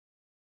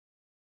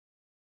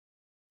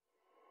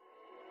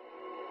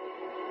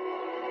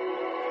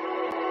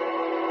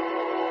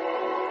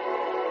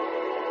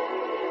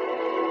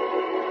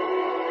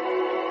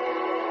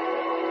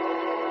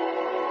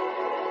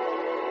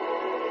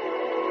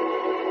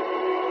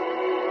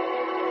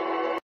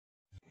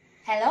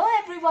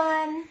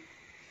everyone.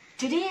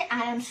 Today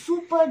I am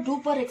super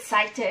duper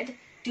excited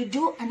to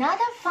do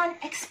another fun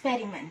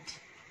experiment.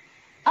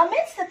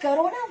 Amidst the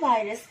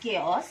coronavirus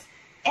chaos,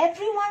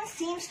 everyone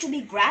seems to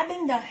be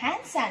grabbing the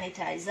hand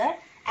sanitizer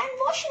and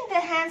washing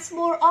their hands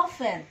more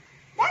often.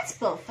 That's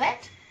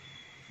perfect.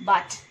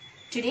 But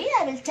today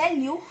I will tell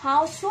you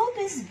how soap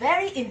is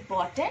very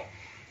important,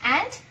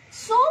 and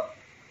soap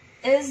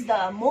is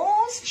the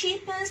most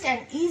cheapest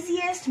and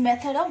easiest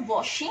method of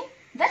washing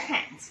the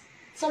hands.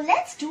 So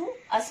let's do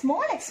a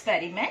small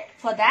experiment.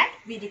 For that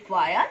we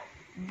require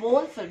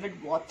bowl filled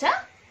with water.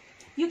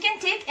 You can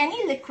take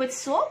any liquid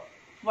soap,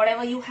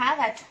 whatever you have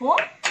at home,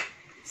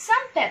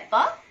 some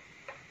pepper,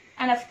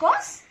 and of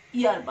course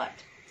earbud.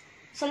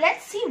 So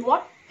let's see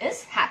what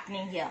is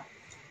happening here.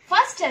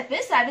 First step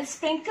is I will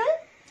sprinkle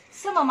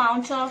some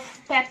amount of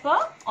pepper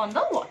on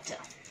the water.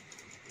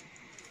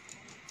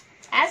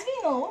 As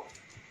we know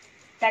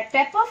that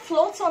pepper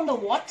floats on the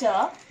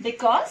water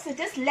because it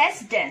is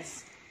less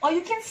dense, or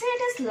you can say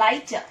it is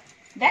lighter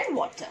than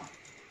water.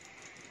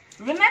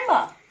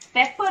 Remember,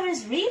 pepper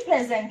is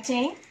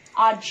representing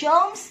our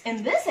germs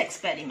in this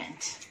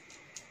experiment.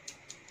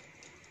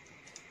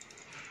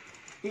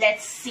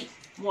 Let's see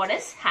what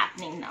is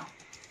happening now.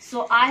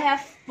 So I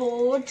have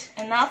poured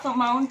enough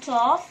amount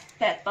of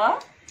pepper,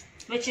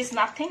 which is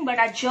nothing but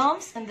our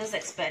germs in this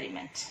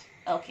experiment.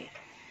 Okay,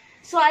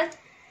 so I'll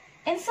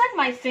insert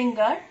my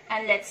finger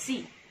and let's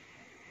see.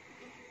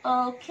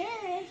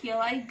 Okay, here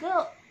I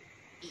go.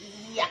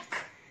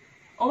 Yuck!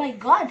 Oh my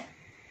god!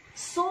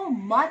 So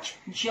much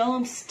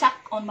germ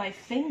stuck on my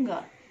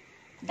finger.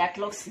 That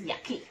looks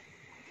yucky.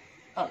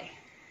 Okay,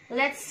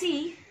 let's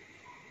see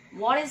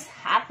what is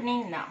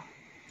happening now.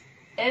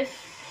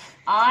 If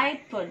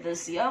I put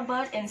this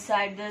earbud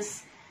inside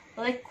this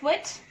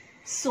liquid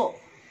soap,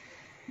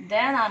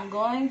 then I'm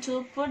going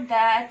to put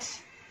that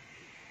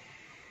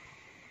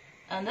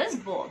in this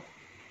bowl.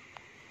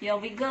 Here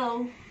we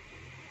go.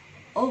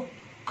 Oh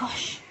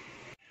gosh!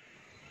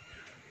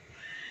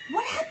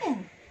 What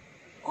happened?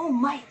 Oh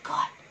my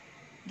god!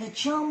 The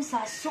germs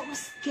are so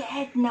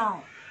scared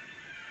now.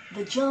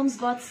 The germs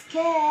got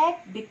scared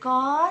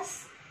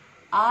because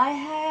I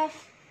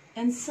have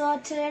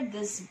inserted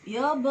this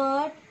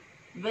earbud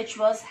which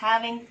was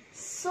having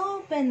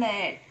soap in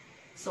it.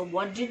 So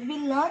what did we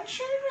learn,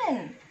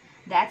 children?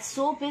 That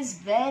soap is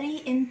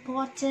very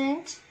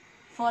important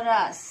for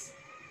us.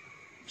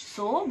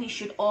 So we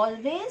should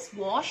always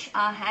wash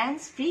our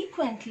hands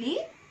frequently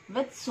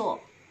with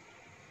soap.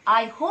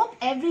 I hope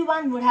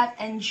everyone would have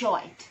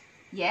enjoyed.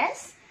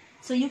 Yes?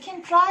 So you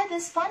can try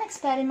this fun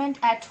experiment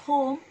at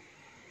home.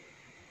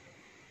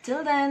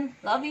 Till then,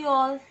 love you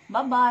all.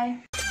 Bye-bye.